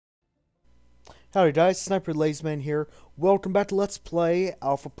Howdy guys, Sniper Lazeman here. Welcome back to Let's Play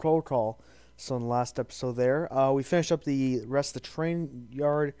Alpha Protocol. So in the last episode there, we finished up the rest of the train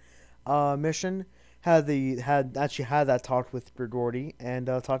yard mission. Actually had that talk with Grigordy and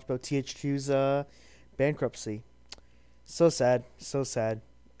talked about THQ's bankruptcy. So sad, so sad.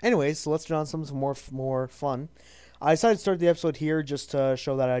 Anyways, so let's get on some more fun. I decided to start the episode here just to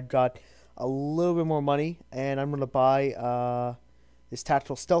show that I'd got a little bit more money, and I'm gonna buy this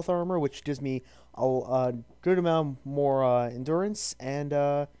tactical stealth armor, which gives me a good amount more endurance and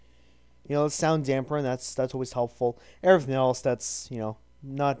sound damper, and that's always helpful. Everything else that's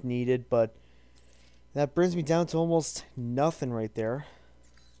not needed, but that brings me down to almost nothing right there.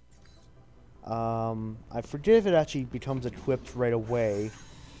 I forget if it actually becomes equipped right away.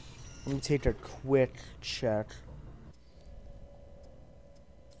 Let me take a quick check.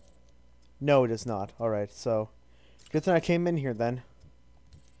 No, it is not. Alright, so good thing I came in here then.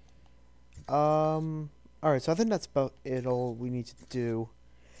 Alright, so I think that's about it all we need to do.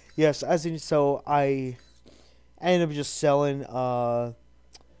 Yes, I ended up just selling the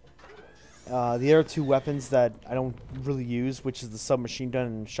other two weapons that I don't really use, which is the submachine gun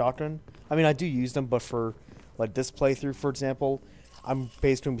and shotgun. I mean, I do use them, but for like this playthrough, for example, I'm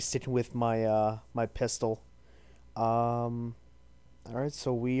basically gonna be sticking with my my pistol. Alright,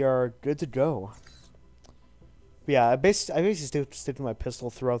 so we are good to go. But yeah, I basically stick to my pistol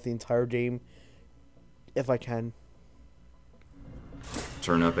throughout the entire game, if I can.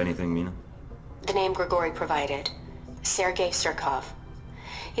 Turn up anything, Mina? The name Grigori provided. Sergei Surkov.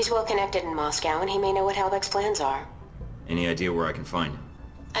 He's well connected in Moscow, and he may know what Halbech's plans are. Any idea where I can find him?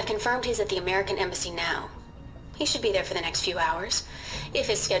 I've confirmed he's at the American Embassy now. He should be there for the next few hours, if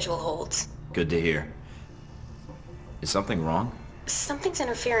his schedule holds. Good to hear. Is something wrong? Something's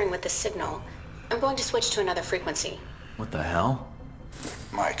interfering with the signal. I'm going to switch to another frequency. What the hell?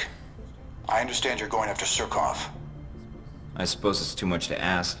 Mike, I understand you're going after Surkov. I suppose it's too much to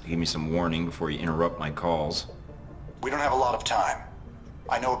ask to give me some warning before you interrupt my calls. We don't have a lot of time.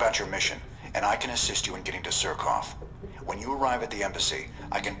 I know about your mission, and I can assist you in getting to Surkov. When you arrive at the embassy,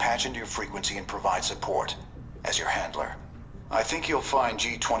 I can patch into your frequency and provide support as your handler. I think you'll find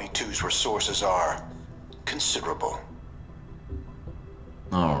G-22's resources are considerable.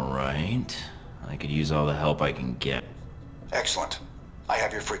 Alright. I could use all the help I can get. Excellent. I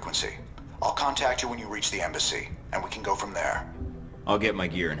have your frequency. I'll contact you when you reach the embassy, and we can go from there. I'll get my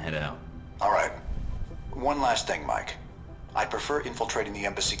gear and head out. All right. One last thing, Mike. I'd prefer infiltrating the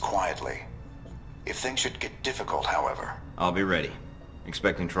embassy quietly. If things should get difficult, however. I'll be ready.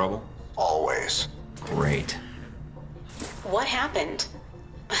 Expecting trouble? Always. Great. What happened?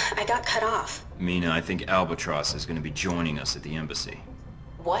 I got cut off. Mina, I think Albatross is going to be joining us at the embassy.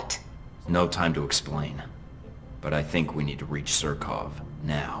 What? No time to explain. But I think we need to reach Surkov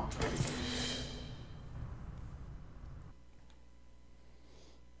now.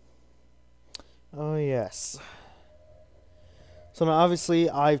 Oh yes. So now obviously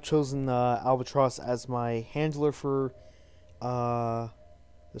I've chosen Albatross as my handler for the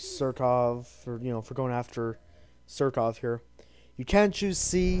Surkov, for going after Surkov here. You can choose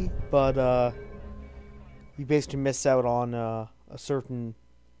C, but you basically miss out on a certain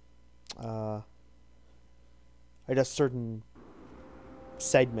certain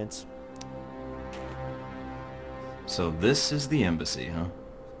segments. So this is the embassy, huh?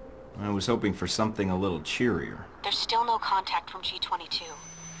 I was hoping for something a little cheerier. There's still no contact from G-22. Do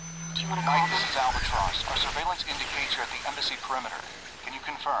you want to call Mike, them? this is Albatross. Our surveillance indicates you're at the embassy perimeter. Can you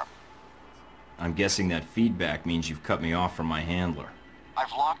confirm? I'm guessing that feedback means you've cut me off from my handler.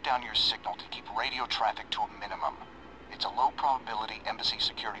 I've locked down your signal to keep radio traffic to a minimum. It's a low probability embassy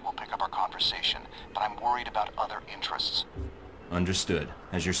security will pick up our conversation, but I'm worried about other interests. Understood.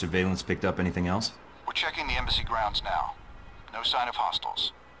 Has your surveillance picked up anything else? We're checking the embassy grounds now. No sign of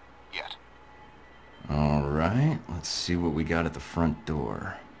hostiles. Yet. Alright, let's see what we got at the front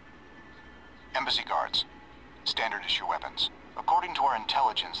door. Embassy guards. Standard issue weapons. According to our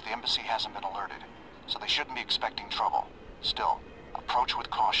intelligence, the embassy hasn't been alerted, so they shouldn't be expecting trouble. Still, approach with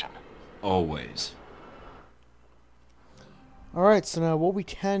caution. Always. Alright, so now what we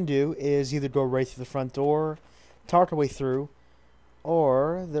can do is either go right through the front door, talk our way through,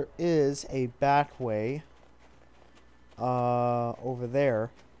 or there is a back way over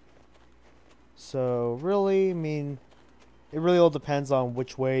there. So really, I mean, it really all depends on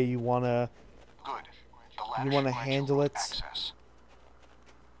which way you wanna Good. The handle it. Access.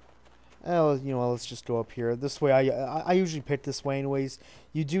 Let's just go up here. This way, I usually pick this way anyways.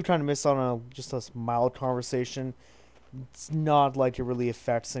 You do kind of miss on just a mild conversation. It's not like it really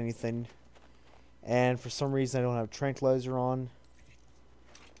affects anything. And for some reason I don't have tranquilizer on.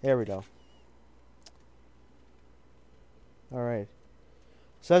 There we go. Alright.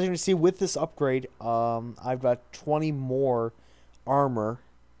 So as you can see, with this upgrade, I've got 20 more armor.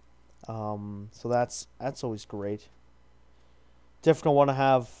 So that's always great. Definitely want to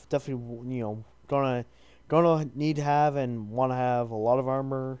have, gonna need to have and want to have a lot of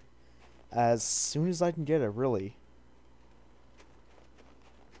armor as soon as I can get it, really.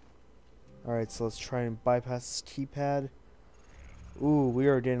 Alright, so let's try and bypass this keypad. Ooh, we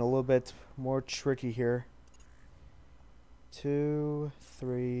are getting a little bit more tricky here. 2,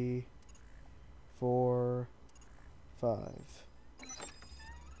 3, 4, 5.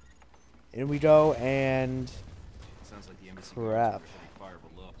 In we go, and Sounds like the embassy crap.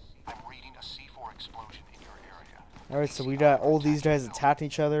 I'm reading a C4 explosion in your area. Alright, so we got all these guys attacking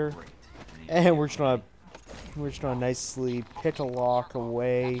each other, and we're just gonna nicely pick a lock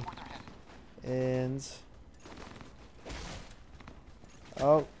away, and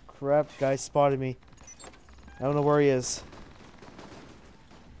oh crap, guy spotted me. I don't know where he is.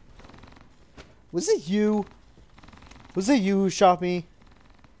 Was it you? Was it you who shot me?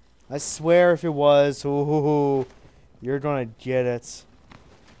 I swear if it was, ooh, you're gonna get it.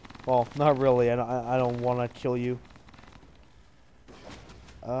 Well, not really. I don't want to kill you.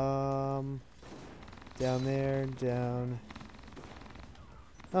 Down there, down.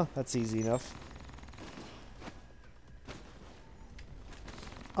 Oh, that's easy enough.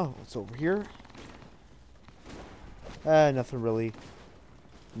 Oh, it's over here. Nothing really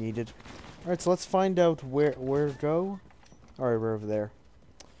needed. Alright, so let's find out where to go. Alright, we're over there.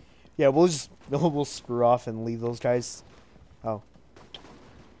 Yeah, we'll screw off and leave those guys. Oh.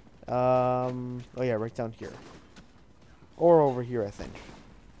 Oh yeah, right down here. Or over here, I think.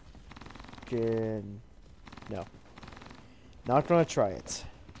 No. Not gonna try it.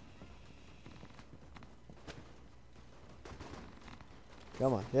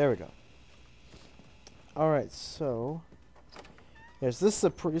 Come on, there we go. Alright, so yes, this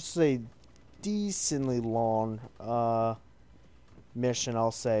is a decently long mission,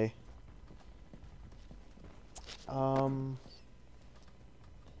 I'll say.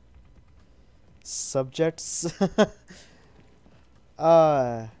 Subjects.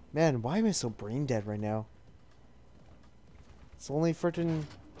 Man, why am I so brain dead right now? It's only freaking,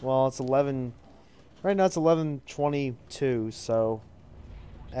 well, it's 11. Right now it's 11:22, so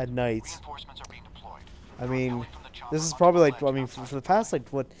at night. I mean, this is probably like, I mean, for the past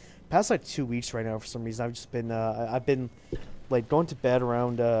like 2 weeks right now, for some reason I've just been I've been like going to bed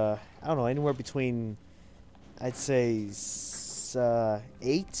around I don't know, anywhere between, I'd say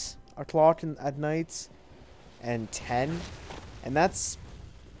 8 o'clock at night and 10, and that's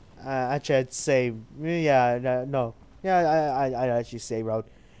actually I'd say I'd actually say around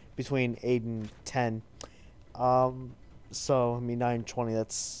between 8 and 10. So I mean 9:20.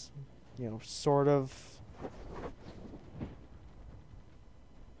 That's, sort of.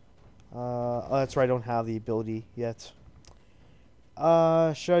 Oh, that's right. I don't have the ability yet.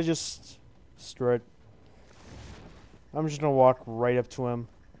 Should I just screw it? I'm just gonna walk right up to him.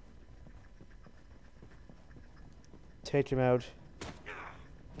 Take him out.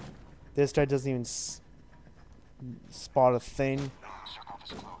 This guy doesn't even spot a thing. Surkov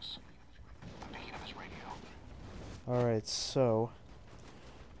is close. I'm picking up his radio. Alright, so.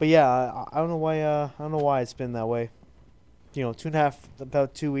 But yeah, I don't know why it's been that way.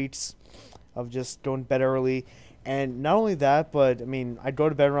 About 2 weeks of just going to bed early. And not only that, but I mean, I'd go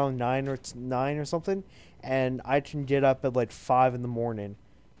to bed around 9 or something, and I can get up at like 5 in the morning.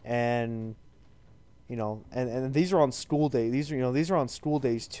 And and these are on school days. These are on school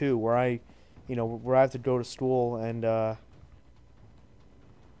days too, where I have to go to school, and I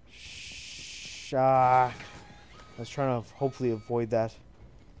was trying to hopefully avoid that.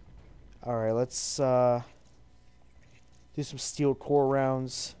 Alright, let's do some steel core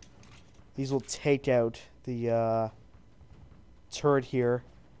rounds. These will take out the turret here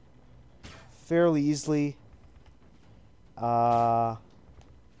fairly easily.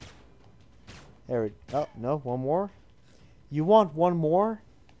 There we go. Oh, no, one more. You want one more?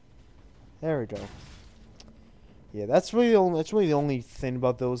 There we go. Yeah, that's really the only thing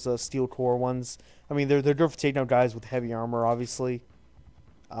about those steel core ones. I mean, they're good for taking out guys with heavy armor, obviously.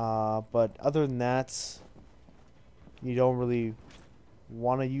 But other than that, you don't really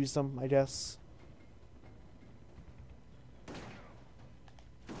want to use them, I guess.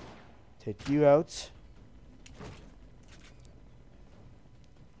 Take you out.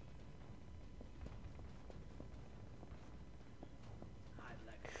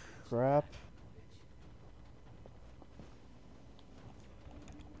 Crap.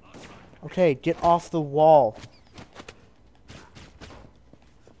 Okay, get off the wall.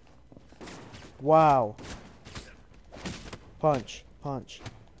 Wow. Punch. Punch.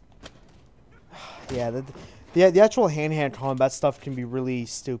 Yeah, the actual hand-to-hand combat stuff can be really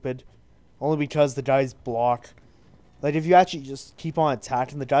stupid. Only because the guys block. Like, if you actually just keep on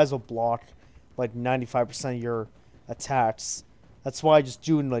attacking, the guys will block, like, 95% of your attacks. That's why just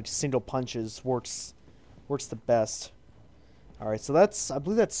doing, like, single punches works the best. Alright, so that's, I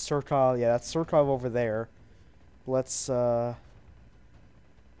believe that's Surkov. Yeah, that's Surkov over there. Let's,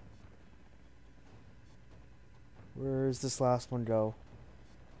 where's this last one go?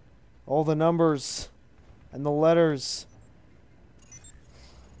 All the numbers and the letters.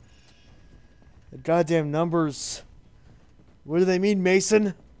 The goddamn numbers. What do they mean,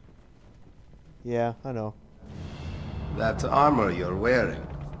 Mason? Yeah, I know. That armor you're wearing,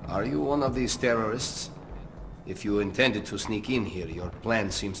 are you one of these terrorists? If you intended to sneak in here, your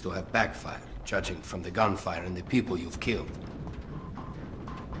plan seems to have backfired, judging from the gunfire and the people you've killed.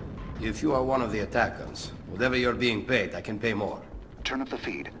 If you are one of the attackers, whatever you're being paid, I can pay more. Turn up the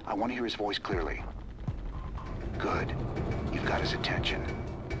feed. I want to hear his voice clearly. Good. You've got his attention.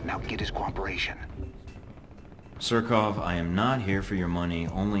 Now get his cooperation. Surkov, I am not here for your money,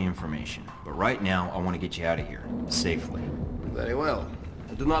 only information. But right now, I want to get you out of here, safely. Very well.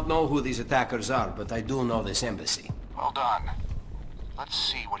 I do not know who these attackers are, but I do know this embassy. Well done. Let's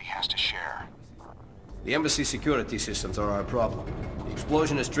see what he has to share. The embassy security systems are our problem. The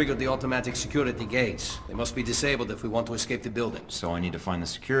explosion has triggered the automatic security gates. They must be disabled if we want to escape the building. So I need to find the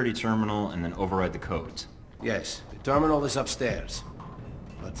security terminal and then override the codes. Yes, the terminal is upstairs.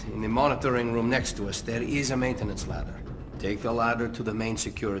 But in the monitoring room next to us, there is a maintenance ladder. Take the ladder to the main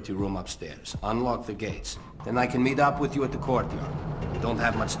security room upstairs. Unlock the gates. Then I can meet up with you at the courtyard. We don't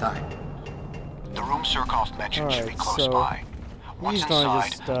have much time. The room Surkov mentioned should be close so by. Once he's gonna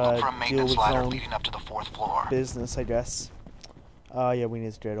inside, just, look for a deal maintenance with his ladder own leading up to the 4th floor. business, I guess. Yeah, we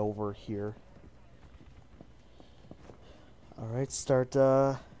need to get over here. Alright, start,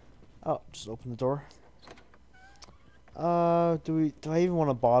 oh, just open the door. Do I even want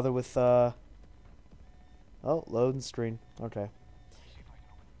to bother with, oh, loading screen. Okay.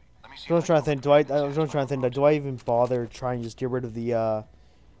 I was trying to think, do I even bother trying to just get rid of the,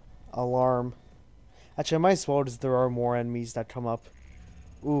 alarm? Actually, I might as well, because there are more enemies that come up.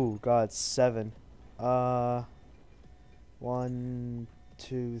 Ooh, God, 7. 1,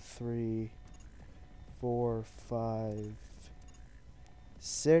 2, 3, 4, 5,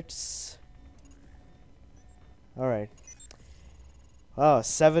 6. Alright. Oh,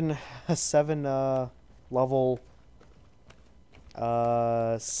 7 level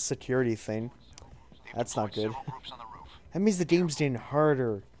security thing. That's not good. That means the game's getting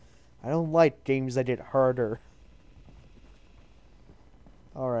harder. I don't like games that get harder.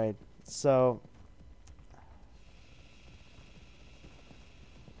 Alright, so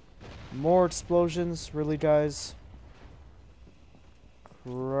more explosions, really, guys?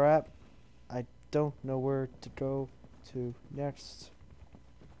 Crap. I don't know where to go to next.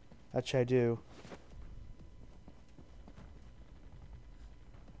 Actually, I do.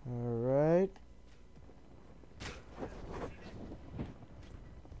 Alright.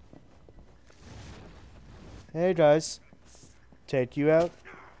 Hey, guys. Take you out.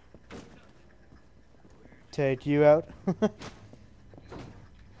 Take you out.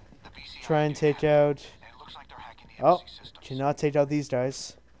 Try and take out... Oh, cannot take out these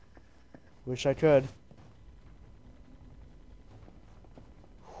guys. Wish I could.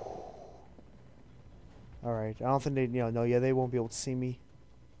 Alright, I don't think they, no, yeah, they won't be able to see me.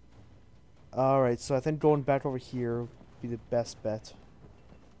 Alright, so I think going back over here would be the best bet.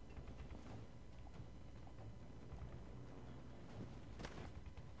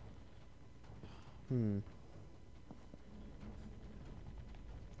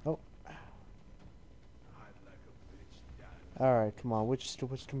 Oh. Alright, come on. Which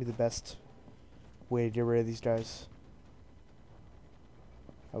can be the best way to get rid of these guys?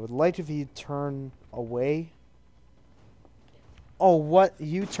 I would like if you turn away. Oh, what?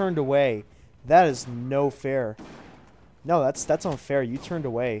 You turned away. That is no fair. No, that's unfair. You turned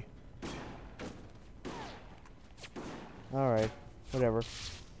away. Alright. Whatever.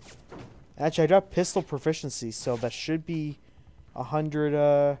 Actually, I got pistol proficiency, so that should be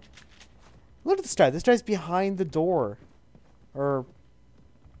 100, Look at this guy. This guy's behind the door. Or...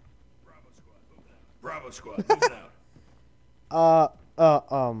 Bravo squad, moving out.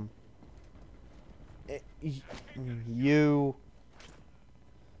 You...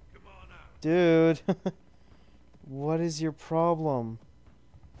 Dude. What is your problem?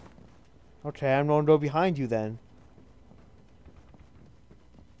 Okay, I'm gonna go behind you then.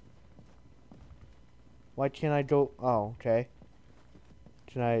 Why can't I go... Oh, okay.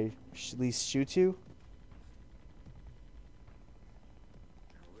 Can I at least shoot you?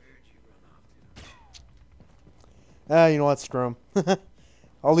 You know what? Screw him.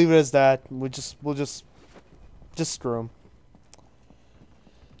 I'll leave it as that. We'll just screw him.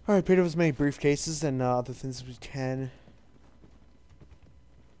 All right, pick up as many briefcases and other things as we can.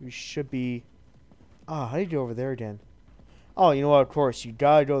 We should be. Ah, how do you do over there again? Oh, you know what? Of course, you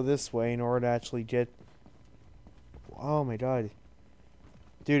gotta go this way in order to actually get. Oh my god,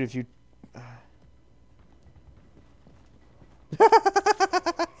 dude! If you.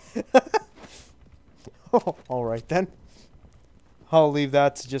 Oh, all right then. I'll leave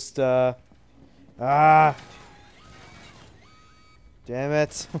that to just. Ah. Damn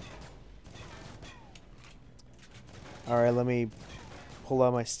it. Alright, let me pull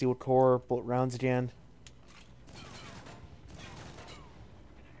out my steel core, bullet rounds again.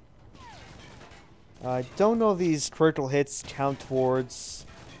 I don't know if these critical hits count towards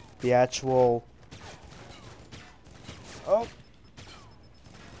the actual... Oh!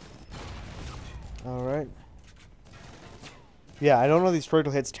 Alright. Yeah, I don't know if these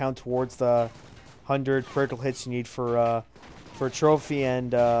critical hits count towards the 100 critical hits you need for a trophy and,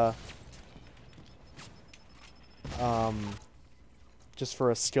 just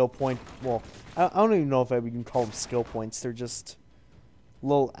for a skill point. Well, I don't even know if we can call them skill points. They're just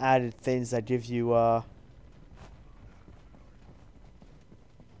little added things that give you, Oh.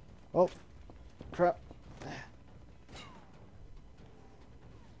 Crap.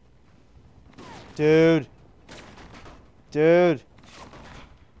 Dude. Dude.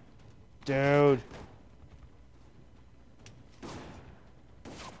 Dude.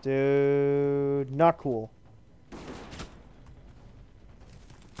 Dude. Not cool.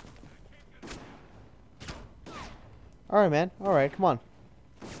 Alright, man. Alright, come on.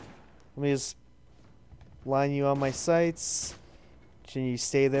 Let me just line you on my sights. Can you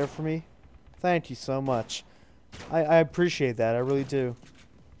stay there for me? Thank you so much. I appreciate that. I really do.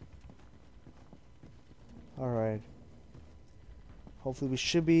 Alright. Hopefully we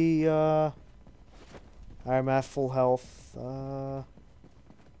should be, I'm at full health.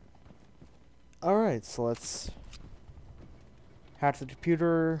 Alright, so let's hack the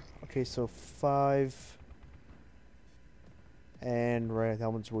computer. Okay, so 5. And right,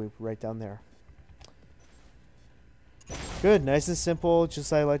 that one's right down there. Good, nice and simple,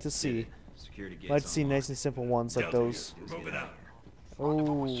 just I like to see. Like to see nice and simple ones like those.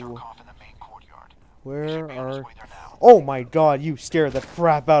 Oh. Where are... Oh my god, you scared the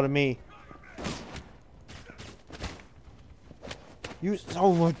crap out of me. You...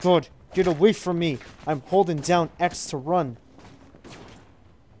 Oh my god, get away from me. I'm holding down X to run.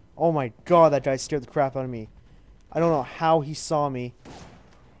 Oh my god, that guy scared the crap out of me. I don't know how he saw me.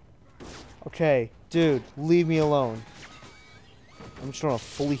 Okay, dude, leave me alone. I'm just gonna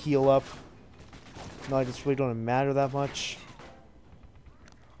fully heal up. No, I just really don't matter that much.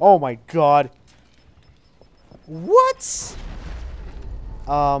 Oh my god. What?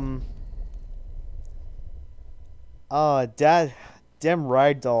 Dad, damn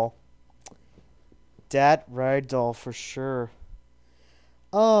ragdoll. Dat ragdoll for sure.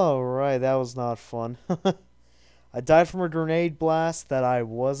 Alright, that was not fun. I died from a grenade blast that I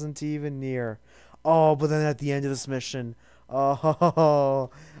wasn't even near. Oh, but then at the end of this mission, oh,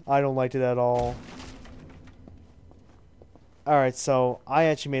 I don't like it at all. Alright, so I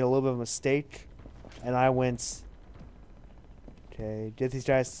actually made a little bit of a mistake, and I went... Okay, get these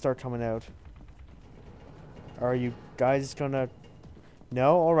guys to start coming out. Are you guys gonna...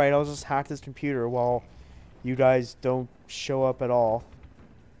 No? Alright, I'll just hack this computer while you guys don't show up at all.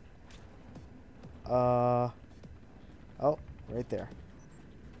 Oh, right there.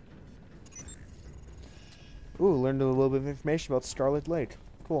 Ooh, learned a little bit of information about Scarlet Lake.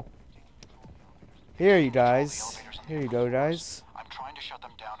 Cool. Here, you guys. Here you go, guys. I'm trying to shut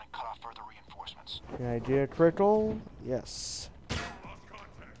them down and cut off further reinforcements. Can I do a critical? Yes.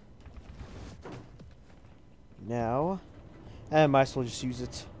 Now, I might as well just use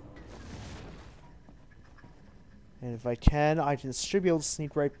it. And if I can, should be able to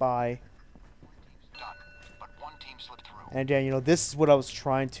sneak right by. And again, you know, this is what I was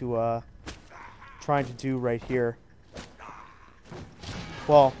trying to do right here.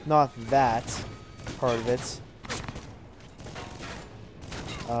 Well, not that part of it.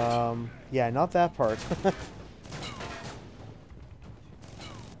 Yeah, not that part.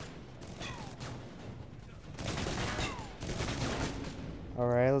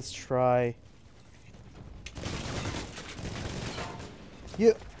 Alright, let's try.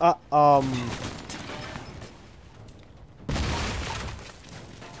 You,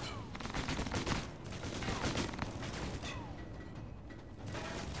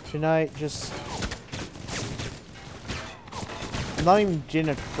 Can I just... I'm not even getting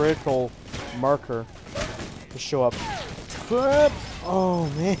a critical marker. to show up. Crap! Oh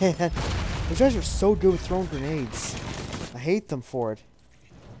man, these guys are so good with throwing grenades. I hate them for it.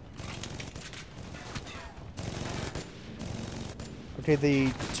 Okay,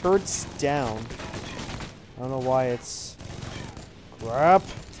 the turret's down. I don't know why it's... Crap!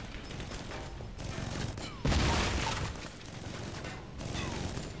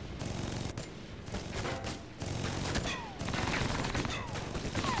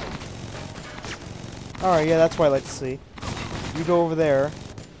 Alright, yeah, that's what I like to see. You go over there.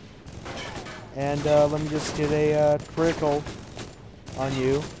 And let me just get a critical on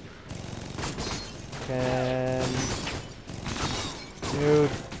you. And... Dude.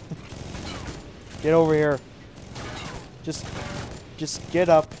 Get over here. Just get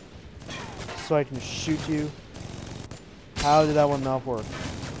up so I can shoot you. How did that one not work?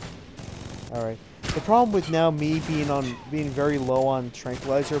 Alright. The problem with now me being very low on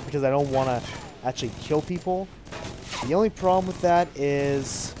tranquilizer because I don't want to actually kill people. The only problem with that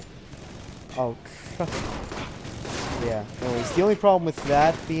is... Oh, yeah. Anyways, the only problem with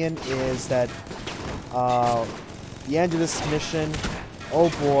that being is that the end of this mission, oh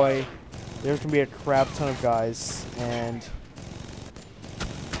boy, there's going to be a crap ton of guys, and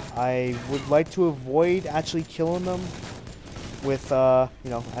I would like to avoid actually killing them with, you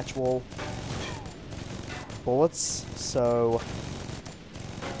know, actual bullets, so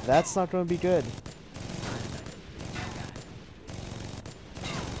that's not going to be good.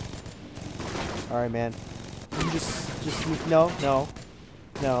 Alright, man. You just, no. There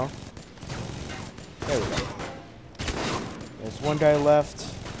we go. There's one guy left.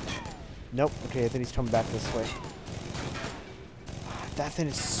 Nope. Okay, I think he's coming back this way. That thing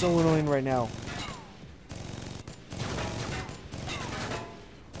is so annoying right now.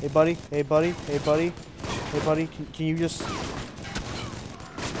 Hey, buddy. Hey, buddy. Hey, buddy. Hey, buddy. Can you just...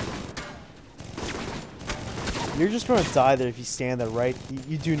 You're just gonna die there if you stand there, right?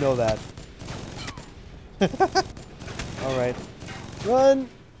 You do know that. Alright. Run!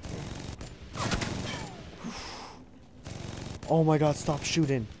 Oh my god, stop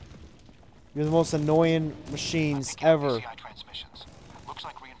shooting. You're the most annoying machines ever. Looks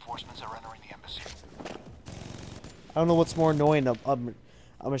like reinforcements are entering the embassy. I don't know what's more annoying, a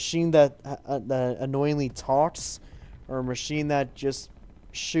machine that annoyingly talks, or a machine that just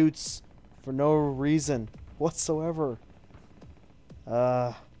shoots for no reason whatsoever.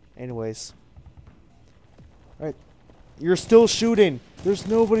 Anyways. Alright. You're still shooting! There's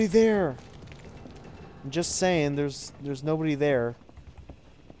nobody there! I'm just saying, there's nobody there.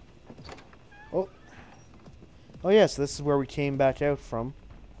 Oh. Oh yeah, so this is where we came back out from.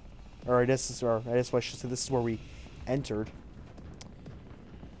 Or I guess what I should say, this is where we entered.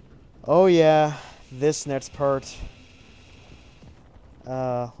 Oh yeah, this next part.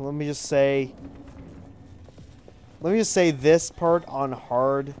 Let me just say this part on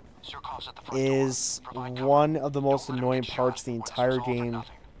hard is one of the most annoying parts of the entire game.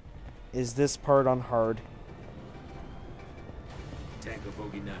 Is this part on hard. Tango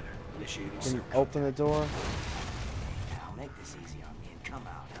Bogey Niner, initiating Can you Surkov. open the door? Now make this easy on me and come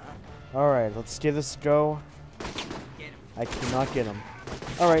out, huh? Alright, let's give this a go. I cannot get him.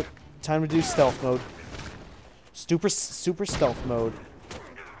 Alright, time to do stealth mode. Super stealth mode.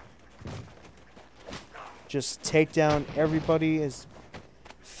 Just take down everybody as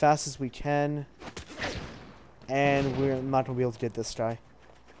fast as we can. And we're not going to be able to get this guy.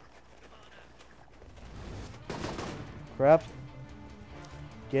 Crap.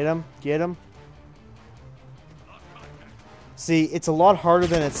 Get him. Get him. See, it's a lot harder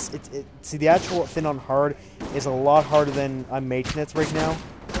than see, the actual thing on hard is a lot harder than I'm making it right now.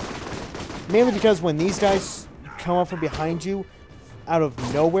 Mainly because when these guys come up from behind you out of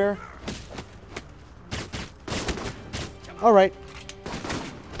nowhere. Alright.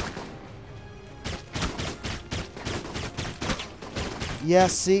 Yeah,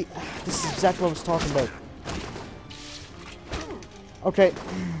 see, this is exactly what I was talking about. Okay.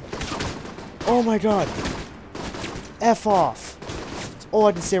 Oh my god. F off. That's all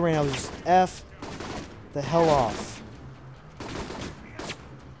I can say right now is just F the hell off.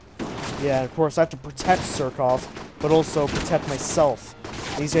 Yeah, of course I have to protect Surkov, but also protect myself.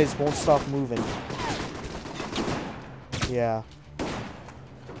 These guys won't stop moving. Yeah.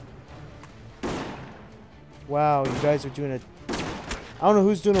 Wow, you guys are doing I don't know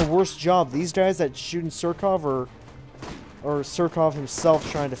who's doing a worse job. These guys that shooting Surkov or Surkov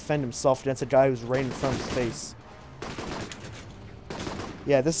himself trying to defend himself against a guy who's right in front of his face.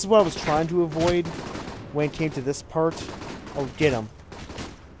 Yeah, this is what I was trying to avoid when it came to this part. Oh, get him.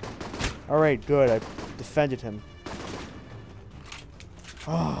 Alright, good. I defended him.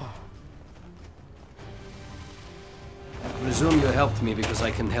 Oh. presume you helped me because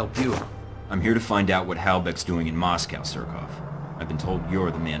I can help you. I'm here to find out what Halbeck's doing in Moscow, Surkov. I've been told you're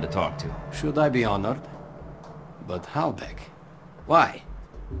the man to talk to. Should I be honored? But Halbeck? Why?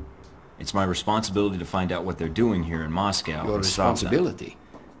 It's my responsibility to find out what they're doing here in Moscow. Your and stop them. responsibility?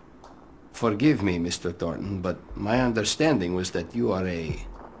 Forgive me, Mr. Thornton, but my understanding was that you are a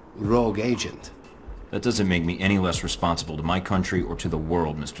rogue agent. That doesn't make me any less responsible to my country or to the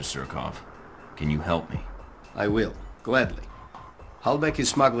world, Mr. Surkov. Can you help me? I will, gladly. Halbeck is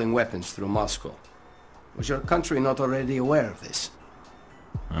smuggling weapons through Moscow. Was your country not already aware of this?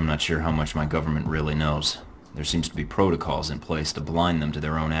 I'm not sure how much my government really knows. There seems to be protocols in place to blind them to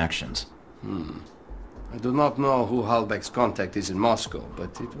their own actions. I do not know who Halbeck's contact is in Moscow,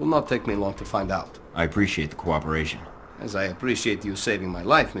 but it will not take me long to find out. I appreciate the cooperation. As I appreciate you saving my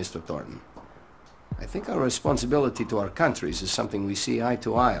life, Mr. Thornton. I think our responsibility to our countries is something we see eye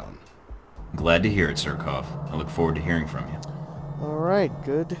to eye on. Glad to hear it, Surkov. I look forward to hearing from you. Alright,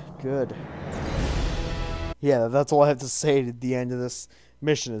 good. Yeah, that's all I have to say at the end of this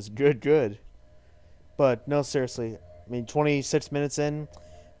mission is good. But, no, seriously. I mean, 26 minutes in,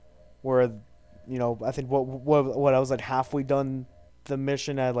 where, you know, I think what I was like halfway done the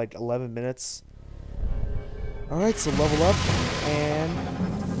mission at like 11 minutes. Alright, so level up, and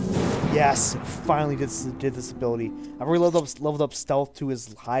yes, finally did this ability. I've already leveled up stealth to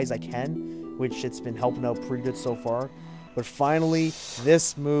as high as I can, which it's been helping out pretty good so far. But finally,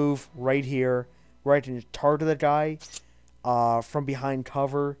 this move right here, right in target the guy, from behind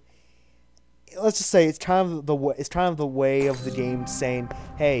cover. Let's just say it's kind of the way of the game saying,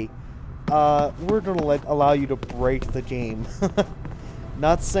 hey, we're gonna allow you to break the game.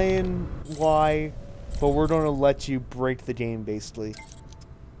 Not saying why, but we're gonna let you break the game, basically.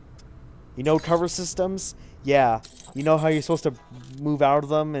 You know cover systems? Yeah. You know how you're supposed to move out of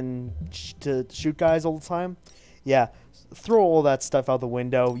them and to shoot guys all the time? Yeah. Throw all that stuff out the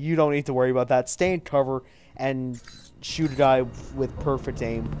window. You don't need to worry about that. Stay in cover and shoot a guy with perfect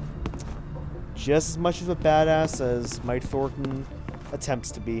aim. Just as much of a badass as Mike Thornton attempts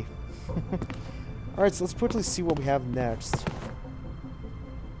to be. Alright, so let's quickly see what we have next.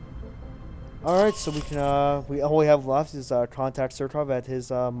 Alright, so all we have left is contact Surkov at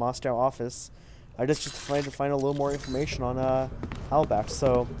his Moscow office. I just tried to find a little more information on Halbeck.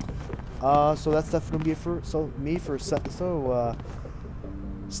 So that's definitely gonna be it for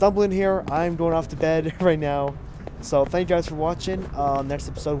stumbling here. I'm going off to bed right now. So thank you guys for watching. Next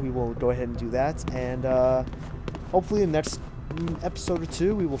episode we will go ahead and do that, and hopefully in the next episode or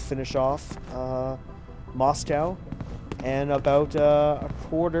two we will finish off Moscow and about a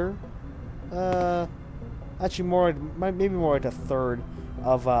quarter. Actually, maybe more like a third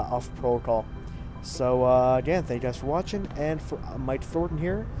of off protocol. So again, thank you guys for watching, and for Mike Thornton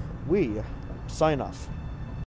here, we sign off.